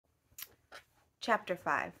Chapter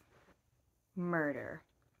 5. Murder.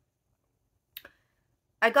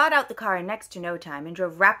 I got out the car in next to no time and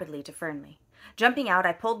drove rapidly to Fernley. Jumping out,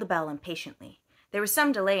 I pulled the bell impatiently. There was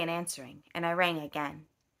some delay in answering, and I rang again.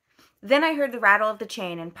 Then I heard the rattle of the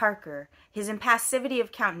chain, and Parker, his impassivity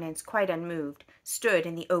of countenance quite unmoved, stood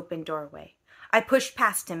in the open doorway. I pushed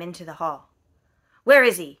past him into the hall. "Where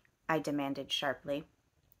is he?" I demanded sharply.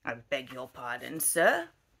 "I beg your pardon, sir?"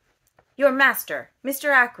 "Your master, Mr.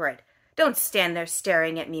 Ackroyd. Don't stand there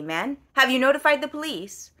staring at me, man. Have you notified the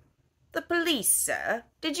police?" "The police, sir?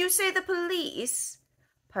 Did you say the police?"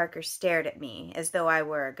 Parker stared at me as though I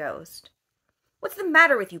were a ghost. "What's the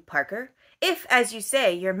matter with you, Parker? If, as you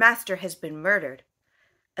say, your master has been murdered—"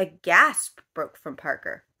 A gasp broke from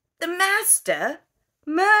Parker. "The master?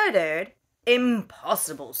 Murdered?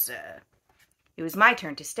 Impossible, sir." It was my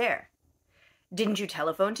turn to stare. "Didn't you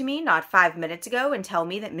telephone to me not 5 minutes ago and tell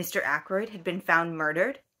me that Mr. Ackroyd had been found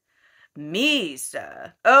murdered?" "Me,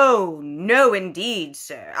 sir? Oh, no indeed,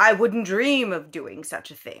 sir. I wouldn't dream of doing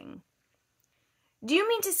such a thing." "Do you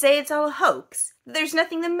mean to say it's all a hoax? There's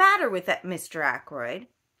nothing the matter with that Mr. Ackroyd?"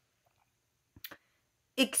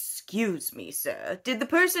 "Excuse me, sir. Did the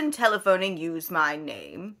person telephoning use my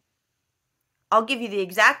name?" "I'll give you the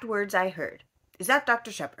exact words I heard. Is that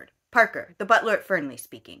Dr. Shepherd? Parker, the butler at Fernley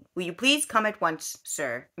speaking. Will you please come at once,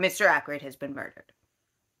 sir? Mr. Ackroyd has been murdered."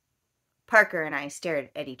 Parker and I stared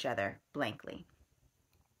at each other blankly.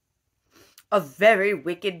 "A very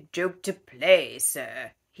wicked joke to play,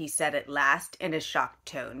 sir," he said at last in a shocked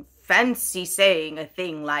tone. "Fancy saying a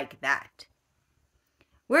thing like that."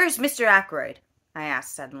 "Where's Mr. Ackroyd?" I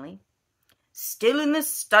asked suddenly. "Still in the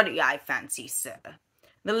study, I fancy, sir.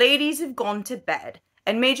 The ladies have gone to bed,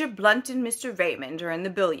 and Major Blunt and Mr. Raymond are in the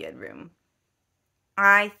billiard-room."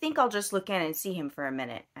 "I think I'll just look in and see him for a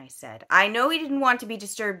minute," I said. "I know he didn't want to be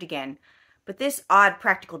disturbed again, but this odd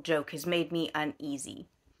practical joke has made me uneasy.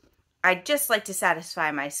 I'd just like to satisfy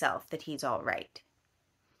myself that he's all right."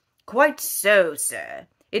 "Quite so, sir.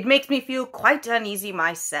 It makes me feel quite uneasy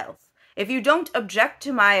myself. If you don't object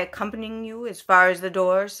to my accompanying you as far as the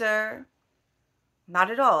door, sir?" "Not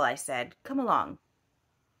at all," I said. "Come along."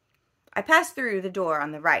 I passed through the door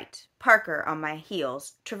on the right. Parker, on my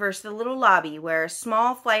heels, traversed the little lobby where a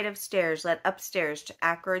small flight of stairs led upstairs to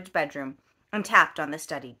Ackroyd's bedroom and tapped on the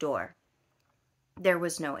study door. There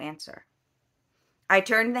was no answer. I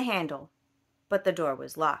turned the handle, but the door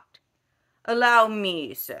was locked. "Allow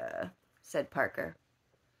me, sir," said Parker.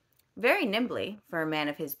 Very nimbly, for a man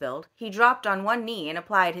of his build, he dropped on one knee and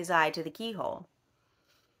applied his eye to the keyhole.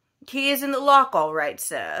 "Key is in the lock all right,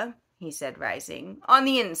 sir," he said, rising. "On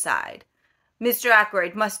the inside. Mr.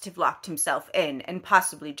 Ackroyd must have locked himself in and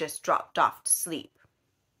possibly just dropped off to sleep."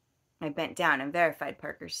 I bent down and verified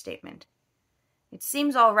Parker's statement. "It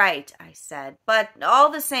seems all right," I said. "But all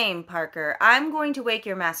the same, Parker, I'm going to wake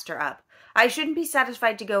your master up. I shouldn't be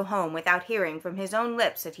satisfied to go home without hearing from his own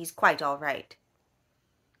lips that he's quite all right."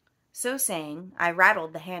 So saying, I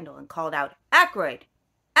rattled the handle and called out, "Ackroyd!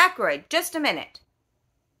 Ackroyd, just a minute!"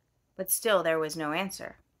 But still there was no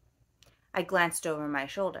answer. I glanced over my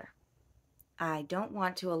shoulder. "I don't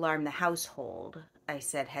want to alarm the household," I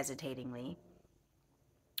said hesitatingly.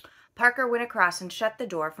 Parker went across and shut the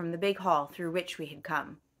door from the big hall through which we had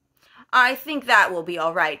come. "I think that will be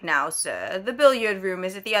all right now, sir. The billiard-room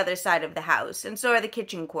is at the other side of the house, and so are the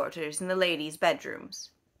kitchen quarters and the ladies'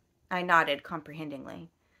 bedrooms." I nodded comprehendingly.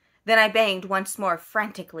 Then I banged once more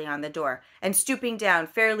frantically on the door, and stooping down,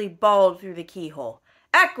 fairly bawled through the keyhole,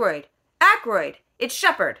 "Ackroyd! Ackroyd! It's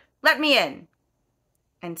Shepherd! Let me in!"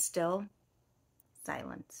 And still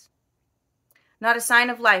silence. Not a sign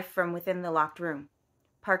of life from within the locked room.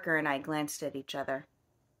 Parker and I glanced at each other.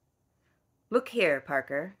 "Look here,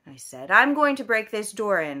 Parker," I said. "I'm going to break this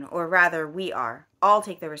door in, or rather, we are. I'll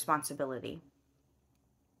take the responsibility."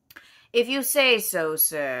 "If you say so,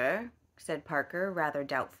 sir," said Parker, rather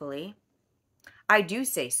doubtfully. "I do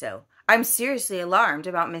say so. I'm seriously alarmed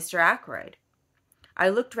about Mr. Ackroyd." I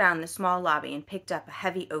looked round the small lobby and picked up a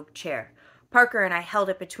heavy oak chair. Parker and I held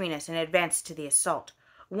it between us and advanced to the assault.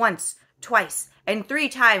 Once, twice, and 3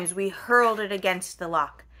 times we hurled it against the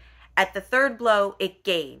lock. At the 3rd blow, it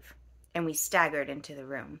gave, and we staggered into the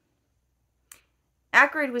room.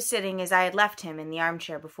 Ackroyd was sitting as I had left him in the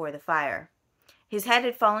armchair before the fire. His head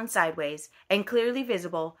had fallen sideways, and clearly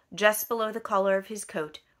visible, just below the collar of his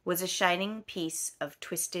coat, was a shining piece of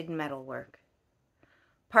twisted metalwork.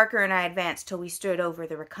 Parker and I advanced till we stood over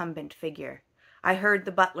the recumbent figure. I heard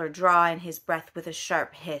the butler draw in his breath with a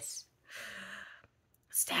sharp hiss.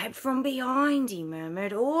 "Stabbed from behind," he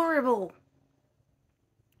murmured. "Horrible."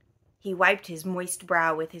 He wiped his moist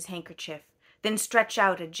brow with his handkerchief, then stretched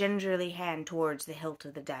out a gingerly hand towards the hilt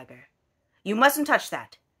of the dagger. "You mustn't touch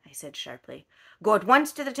that," I said sharply. "Go at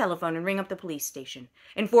once to the telephone and ring up the police station.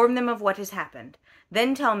 Inform them of what has happened.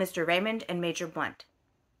 Then tell Mr. Raymond and Major Blunt."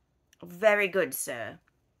 "Very good, sir."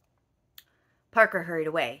 Parker hurried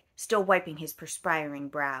away, still wiping his perspiring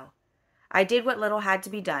brow. I did what little had to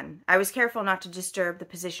be done. I was careful not to disturb the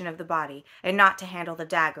position of the body, and not to handle the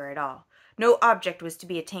dagger at all. No object was to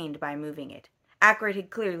be attained by moving it. Ackroyd had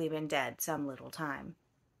clearly been dead some little time.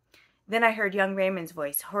 Then I heard young Raymond's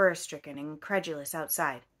voice, horror-stricken and incredulous,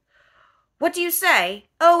 outside. "What do you say?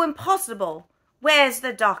 Oh, impossible! Where's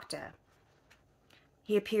the doctor?"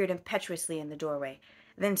 He appeared impetuously in the doorway,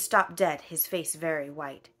 then stopped dead, his face very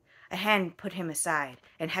white. A hand put him aside,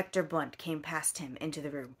 and Hector Blunt came past him into the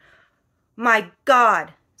room. "My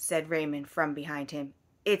God!" said Raymond from behind him.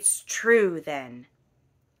 "It's true, then."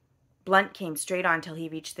 Blunt came straight on till he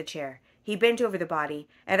reached the chair. He bent over the body,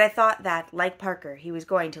 and I thought that, like Parker, he was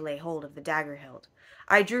going to lay hold of the dagger hilt.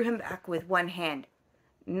 I drew him back with one hand.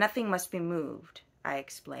 "Nothing must be moved," I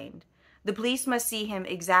explained. "The police must see him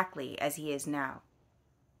exactly as he is now."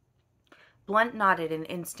 Blunt nodded in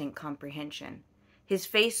instant comprehension. His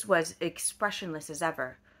face was expressionless as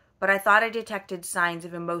ever, but I thought I detected signs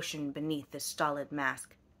of emotion beneath the stolid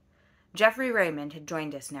mask. Geoffrey Raymond had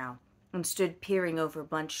joined us now, and stood peering over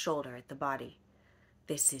Blunt's shoulder at the body.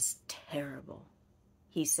 "This is terrible,"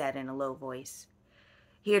 he said in a low voice.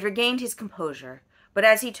 He had regained his composure, but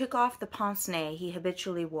as he took off the pince-nez he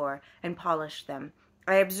habitually wore and polished them,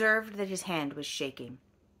 I observed that his hand was shaking.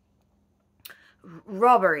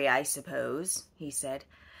 "Robbery, I suppose," he said.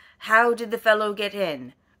 "How did the fellow get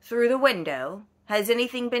in? Through the window? Has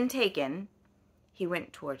anything been taken?" He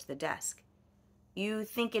went towards the desk. "You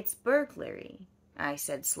think it's burglary?" I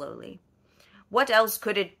said slowly. "What else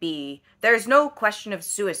could it be? There's no question of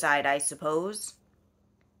suicide, I suppose?"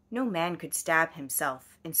 "No man could stab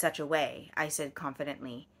himself in such a way," I said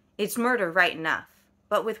confidently. "It's murder right enough.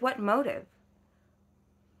 But with what motive?"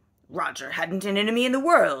 "Roger hadn't an enemy in the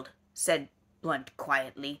world," said Blunt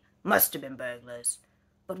quietly. "Must have been burglars.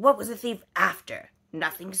 But what was the thief after?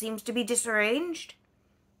 Nothing seems to be disarranged."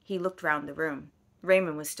 He looked round the room.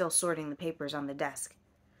 Raymond was still sorting the papers on the desk.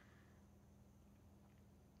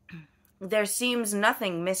 "There seems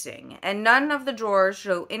nothing missing, and none of the drawers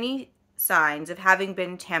show any signs of having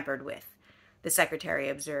been tampered with," the secretary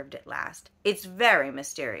observed at last. "It's very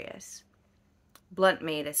mysterious." Blunt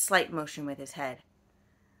made a slight motion with his head.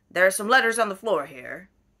 "There are some letters on the floor here,"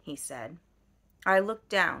 he said. I looked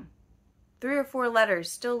down. 3 or 4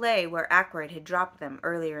 letters still lay where Ackroyd had dropped them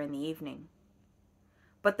earlier in the evening.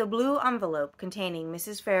 But the blue envelope containing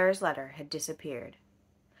Mrs. Ferrar's letter had disappeared.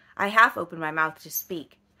 I half opened my mouth to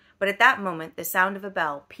speak, but at that moment the sound of a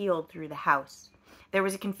bell pealed through the house. There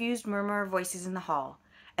was a confused murmur of voices in the hall,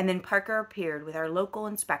 and then Parker appeared with our local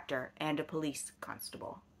inspector and a police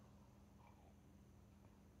constable.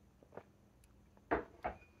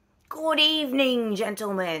 "Good evening,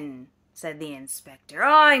 gentlemen," said the inspector.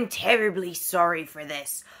 "I'm terribly sorry for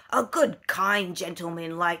this. A good, kind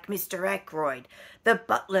gentleman like Mr. Ackroyd. The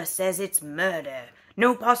butler says it's murder.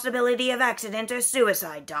 No possibility of accident or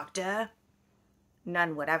suicide, doctor?"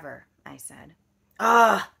 "None whatever," I said.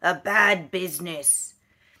 "Ah, a bad business."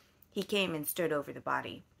 He came and stood over the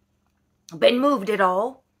body. "Been moved at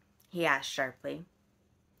all?" he asked sharply.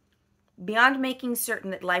 Beyond making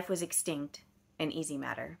certain that life was extinct, an easy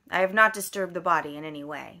matter, I have not disturbed the body in any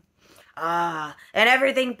way. "Ah, and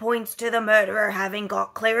everything points to the murderer having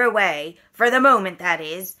got clear away, for the moment, that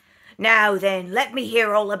is. Now then, let me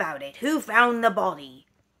hear all about it. Who found the body?"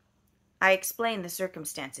 I explained the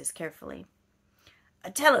circumstances carefully.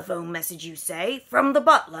 "A telephone message, you say, from the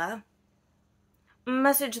butler?"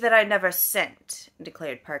 "Message that I never sent,"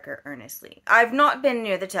 declared Parker earnestly. "I've not been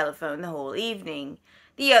near the telephone the whole evening.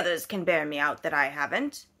 The others can bear me out that I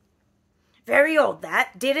haven't." "Very odd,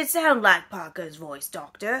 that. Did it sound like Parker's voice,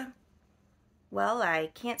 doctor?" "Well, I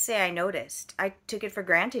can't say I noticed. I took it for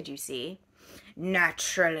granted, you see."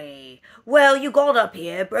 "Naturally. Well, you got up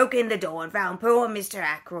here, broke in the door, and found poor Mr.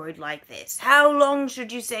 Ackroyd like this. How long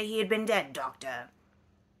should you say he had been dead, doctor?"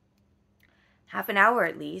 "Half an hour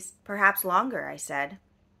at least, perhaps longer," I said.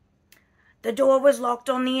 "The door was locked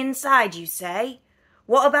on the inside, you say?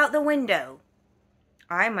 What about the window?"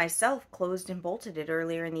 "I myself closed and bolted it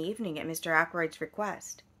earlier in the evening at Mr. Ackroyd's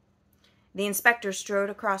request." The inspector strode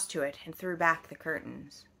across to it and threw back the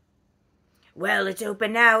curtains. "Well, it's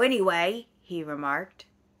open now, anyway," he remarked.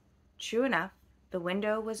 True enough, the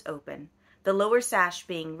window was open, the lower sash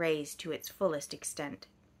being raised to its fullest extent.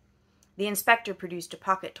 The inspector produced a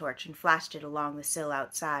pocket torch and flashed it along the sill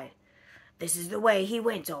outside. "This is the way he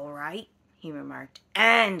went, all right," he remarked,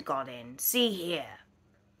 "and got in. See here."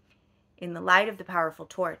 In the light of the powerful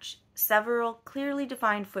torch, Several clearly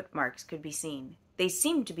defined footmarks could be seen. They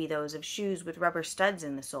seemed to be those of shoes with rubber studs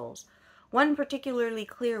in the soles. One particularly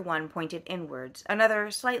clear one pointed inwards, another,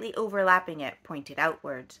 slightly overlapping it, pointed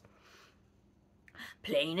outwards.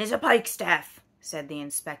 "Plain as a pikestaff," said the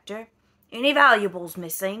inspector. "Any valuables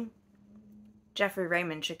missing?" Geoffrey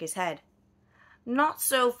Raymond shook his head. "Not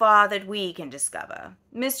so far that we can discover.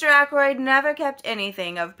 Mr. Ackroyd never kept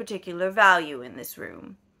anything of particular value in this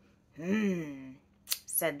room."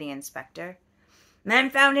 Said the inspector.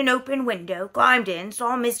 "Man found an open window, climbed in,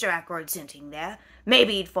 saw Mr. Ackroyd sitting there.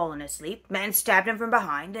 Maybe he'd fallen asleep. Man stabbed him from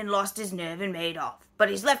behind, then lost his nerve and made off.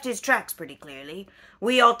 But he's left his tracks pretty clearly.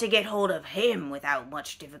 We ought to get hold of him without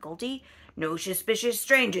much difficulty. No suspicious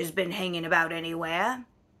stranger's been hanging about anywhere."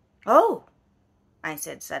 "Oh," I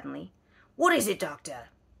said suddenly. "What is it, Doctor?"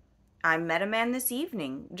 "I met a man this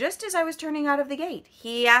evening, just as I was turning out of the gate.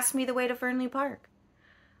 He asked me the way to Fernley Park."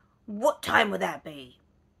 "What time would that be?"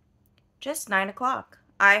 "Just 9 o'clock.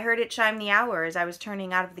 I heard it chime the hour as I was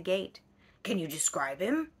turning out of the gate." "Can you describe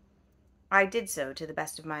him?" I did so to the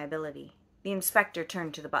best of my ability. The inspector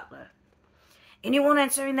turned to the butler. "Anyone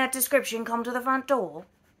answering that description come to the front door?"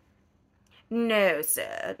 "No,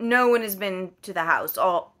 sir. No one has been to the house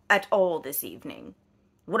at all this evening."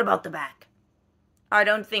 "What about the back?" "I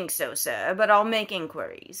don't think so, sir, but I'll make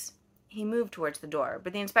inquiries." He moved towards the door,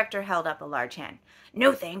 but the inspector held up a large hand.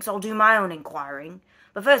 "No, thanks. I'll do my own inquiring.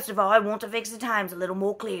 But first of all, I want to fix the times a little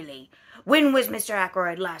more clearly. When was Mr.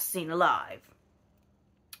 Ackroyd last seen alive?"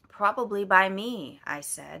 "Probably by me," I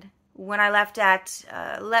said. "When I left at,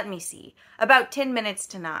 let me see, about 10 minutes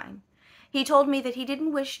to 9. He told me that he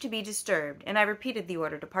didn't wish to be disturbed, and I repeated the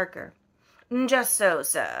order to Parker." "Just so,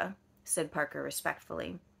 sir," said Parker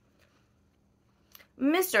respectfully.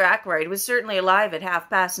 "Mr. Ackroyd was certainly alive at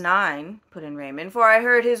 9:30, put in Raymond, "for I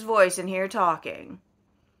heard his voice in here talking."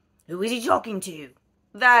 "Who was he talking to?"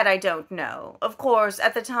 "That I don't know. Of course,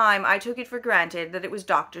 at the time I took it for granted that it was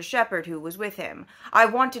Dr. Shepherd who was with him. I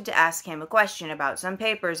wanted to ask him a question about some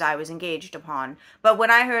papers I was engaged upon, but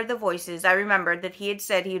when I heard the voices I remembered that he had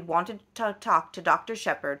said he had wanted to talk to Dr.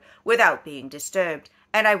 Shepherd without being disturbed,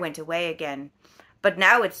 and I went away again. But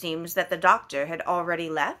now it seems that the doctor had already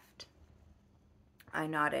left?" I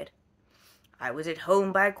nodded. "I was at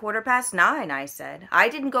home by 9:15, I said. "I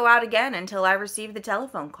didn't go out again until I received the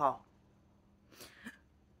telephone call."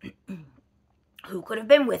 "Who could have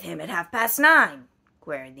been with him at 9:30?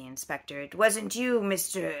 queried the inspector. "It wasn't you,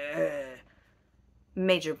 Mr.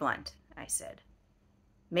 "Major Blunt," I said.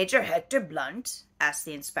 "Major Hector Blunt?" asked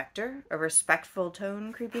the inspector, a respectful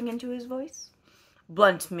tone creeping into his voice.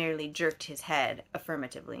 Blunt merely jerked his head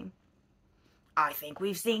affirmatively. "I think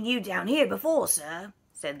we've seen you down here before, sir,"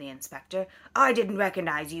 said the inspector. "I didn't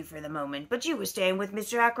recognize you for the moment, but you were staying with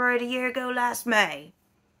Mr. Ackroyd a year ago last May."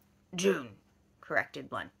 "June," corrected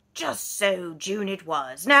Blunt. "Just so, June it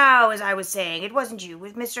was. Now, as I was saying, it wasn't you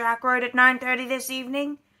with Mr. Ackroyd at 9:30 this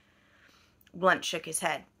evening?" Blunt shook his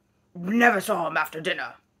head. "Never saw him after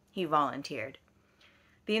dinner," he volunteered.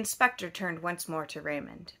 The inspector turned once more to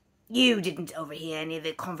Raymond. "You didn't overhear any of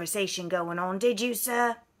the conversation going on, did you,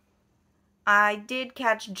 sir?" "I did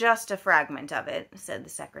catch just a fragment of it," said the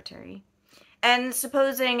secretary. "And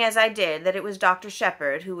supposing, as I did, that it was Dr.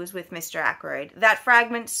 Shepherd who was with Mr. Ackroyd, that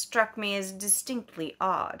fragment struck me as distinctly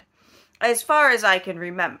odd. As far as I can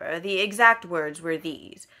remember, the exact words were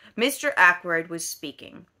these. Mr. Ackroyd was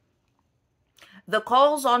speaking. 'The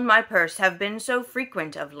calls on my purse have been so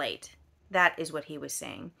frequent of late,' that is what he was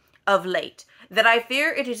saying, 'of late, that I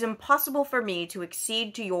fear it is impossible for me to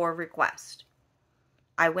accede to your request.'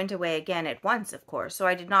 I went away again at once, of course, so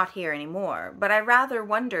I did not hear any more, but I rather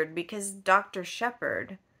wondered because Dr.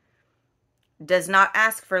 Shepherd does not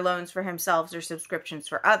ask for loans for himself or subscriptions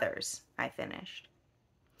for others," I finished.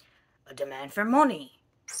 "A demand for money,"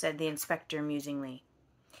 said the inspector musingly.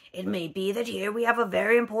 "It may be that here we have a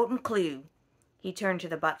very important clue." He turned to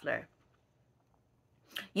the butler.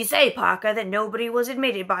 "You say, Parker, that nobody was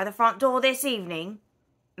admitted by the front door this evening?"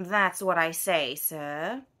 "That's what I say,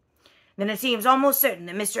 sir." "Then it seems almost certain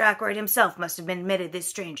that Mr. Ackroyd himself must have admitted this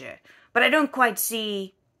stranger. But I don't quite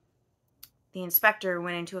see—" The inspector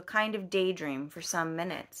went into a kind of daydream for some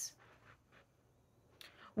minutes.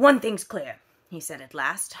 "One thing's clear," he said at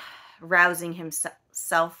last, rousing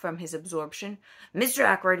himself from his absorption. "Mr.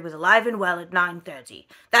 Ackroyd was alive and well at 9:30.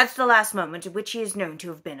 That's the last moment at which he is known to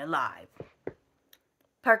have been alive."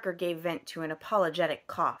 Parker gave vent to an apologetic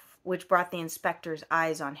cough, which brought the inspector's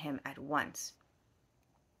eyes on him at once.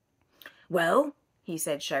 "Well?" he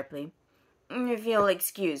said sharply. "If you'll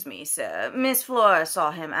excuse me, sir, Miss Flora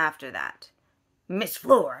saw him after that." "Miss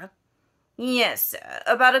Flora?" Yes, sir.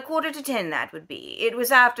 About 9:45 that would be. It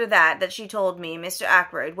was after that she told me Mr.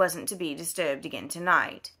 Ackroyd wasn't to be disturbed again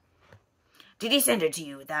tonight. Did he send it to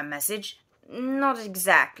you with that message? Not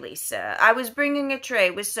exactly, sir. I was bringing a tray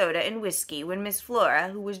with soda and whiskey when Miss Flora,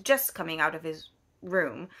 who was just coming out of his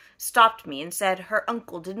room, stopped me and said her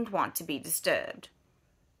uncle didn't want to be disturbed.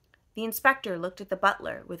 The inspector looked at the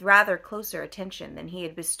butler with rather closer attention than he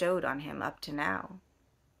had bestowed on him up to now.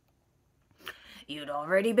 You'd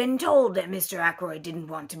already been told that Mr. Ackroyd didn't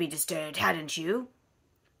want to be disturbed, hadn't you?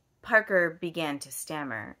 Parker began to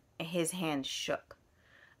stammer. His hands shook.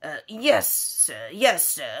 Yes,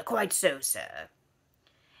 sir, quite so, sir.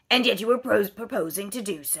 And yet you were proposing to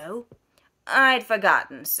do so? I'd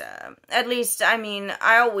forgotten, sir. At least,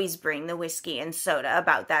 I always bring the whiskey and soda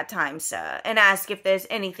about that time, sir, and ask if there's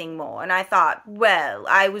anything more, and I thought, well,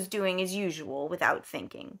 I was doing as usual without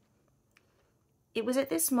thinking. It was at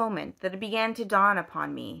this moment that it began to dawn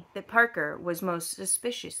upon me that Parker was most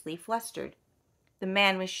suspiciously flustered. The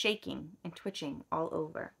man was shaking and twitching all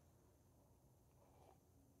over.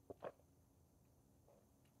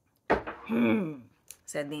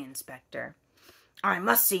 Said the inspector. I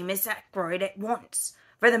must see Miss Ackroyd at once.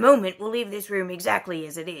 For the moment, we'll leave this room exactly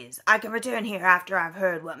as it is. I can return here after I've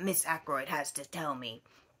heard what Miss Ackroyd has to tell me.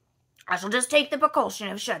 I shall just take the precaution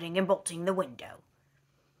of shutting and bolting the window.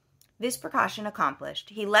 This precaution accomplished,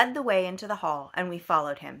 he led the way into the hall, and we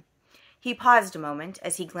followed him. He paused a moment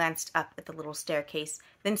as he glanced up at the little staircase,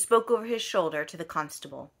 then spoke over his shoulder to the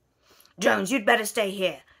constable. Jones, you'd better stay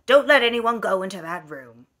here. Don't let anyone go into that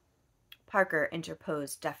room. Parker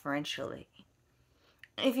interposed deferentially.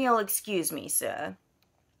 If you'll excuse me, sir.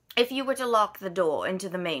 If you were to lock the door into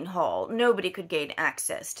the main hall, nobody could gain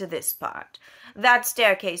access to this part. That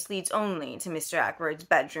staircase leads only to Mr. Ackroyd's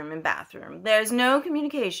bedroom and bathroom. There's no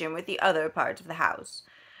communication with the other part of the house.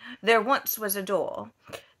 There once was a door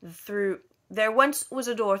through,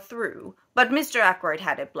 but Mr. Ackroyd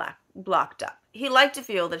had it blocked up. He liked to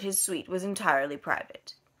feel that his suite was entirely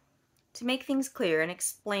private. To make things clear and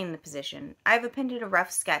explain the position, I have appended a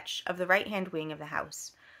rough sketch of the right-hand wing of the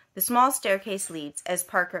house. The small staircase leads, as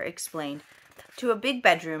Parker explained, to a big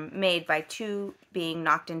bedroom made by two being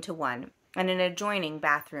knocked into one, and an adjoining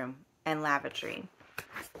bathroom and lavatory.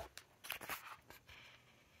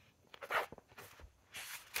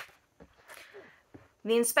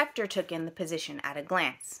 The inspector took in the position at a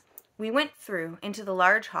glance. We went through into the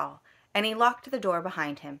large hall, and he locked the door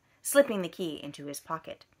behind him, slipping the key into his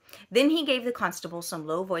pocket. Then he gave the constable some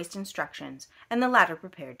low-voiced instructions, and the latter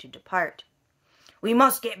prepared to depart. We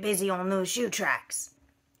must get busy on those shoe tracks,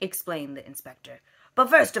 explained the inspector.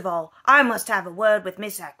 But first of all, I must have a word with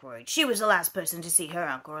Miss Ackroyd. She was the last person to see her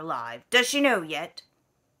uncle alive. Does she know yet?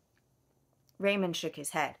 Raymond shook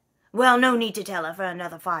his head. Well, no need to tell her for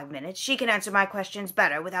another 5 minutes. She can answer my questions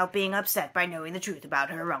better without being upset by knowing the truth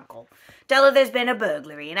about her uncle. Tell her there's been a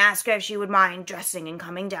burglary, and ask her if she would mind dressing and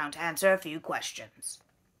coming down to answer a few questions.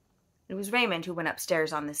 It was Raymond who went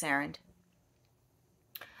upstairs on this errand.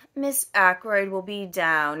 Miss Ackroyd will be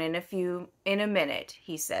down in a minute,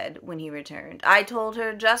 he said when he returned. I told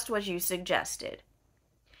her just what you suggested.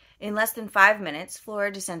 In less than 5 minutes,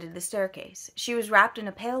 Flora descended the staircase. She was wrapped in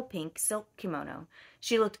a pale pink silk kimono.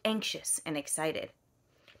 She looked anxious and excited.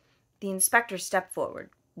 The inspector stepped forward.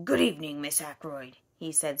 Good evening, Miss Ackroyd,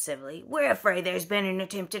 he said civilly. We're afraid there's been an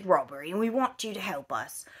attempted robbery, and we want you to help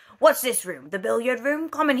us. What's this room? The billiard room?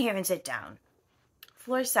 Come in here and sit down.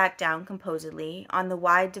 Flora sat down composedly on the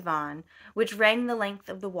wide divan, which ran the length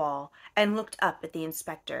of the wall, and looked up at the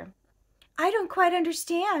inspector. I don't quite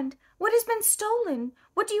understand. What has been stolen?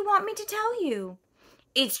 What do you want me to tell you?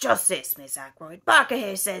 It's just this, Miss Ackroyd. Parker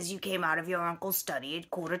here says you came out of your uncle's study at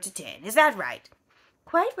 9:45. Is that right?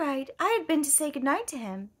 Quite right. I had been to say good night to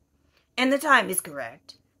him. And the time is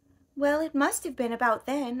correct? Well, it must have been about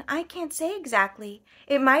then. I can't say exactly.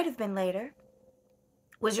 It might have been later.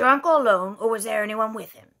 Was your uncle alone, or was there anyone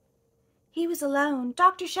with him? He was alone.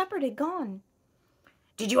 Dr. Shepherd had gone.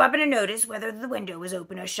 Did you happen to notice whether the window was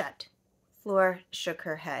open or shut? Flora shook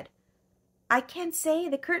her head. I can't say.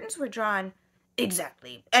 The curtains were drawn.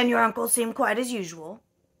 Exactly. And your uncle seemed quite as usual?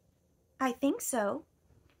 I think so.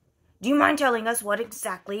 Do you mind telling us what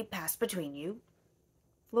exactly passed between you?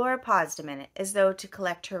 Flora paused a minute, as though to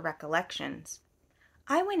collect her recollections.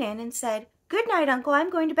 I went in and said, Good night, Uncle.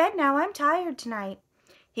 I'm going to bed now. I'm tired tonight.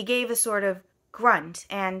 He gave a sort of grunt,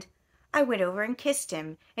 and I went over and kissed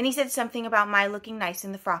him, and he said something about my looking nice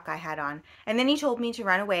in the frock I had on, and then he told me to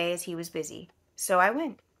run away as he was busy. So I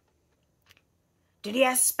went. Did he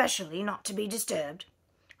ask specially not to be disturbed?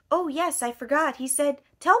 Oh, yes, I forgot. He said,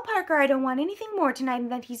 Tell Parker I don't want anything more tonight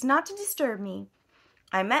and that he's not to disturb me.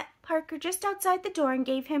 I met Parker just outside the door and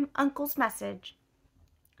gave him Uncle's message."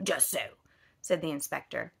 "Just so," said the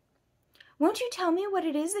inspector. "Won't you tell me what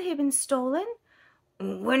it is that had been stolen?"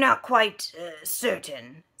 "We're not quite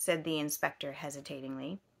certain," said the inspector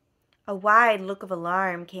hesitatingly. A wide look of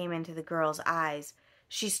alarm came into the girl's eyes.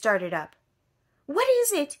 She started up. "What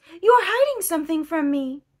is it? You are hiding something from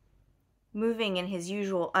me." Moving in his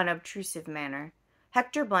usual unobtrusive manner,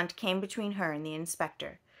 Hector Blunt came between her and the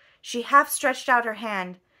inspector. She half stretched out her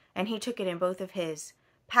hand, and he took it in both of his,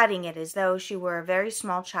 patting it as though she were a very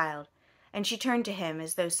small child, and she turned to him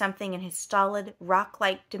as though something in his stolid,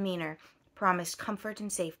 rock-like demeanor promised comfort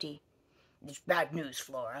and safety. "It's bad news,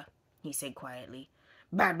 Flora," he said quietly.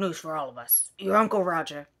 "Bad news for all of us. Your Uncle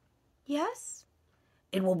Roger—" "Yes?"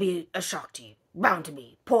 "It will be a shock to you. Bound to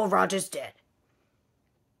be. Poor Roger's dead."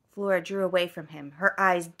 Flora drew away from him, her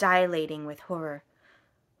eyes dilating with horror.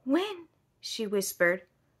 "When?" she whispered.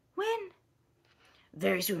 "When?"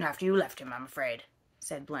 "Very soon after you left him, I'm afraid,"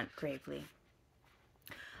 said Blunt gravely.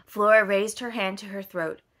 Flora raised her hand to her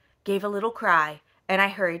throat, gave a little cry, and I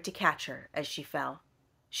hurried to catch her as she fell.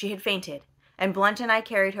 She had fainted, and Blunt and I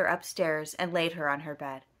carried her upstairs and laid her on her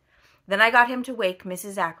bed. Then I got him to wake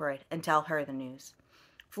Mrs. Ackroyd and tell her the news.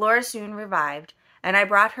 Flora soon revived, and I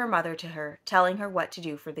brought her mother to her, telling her what to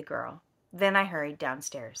do for the girl. Then I hurried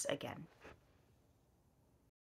downstairs again.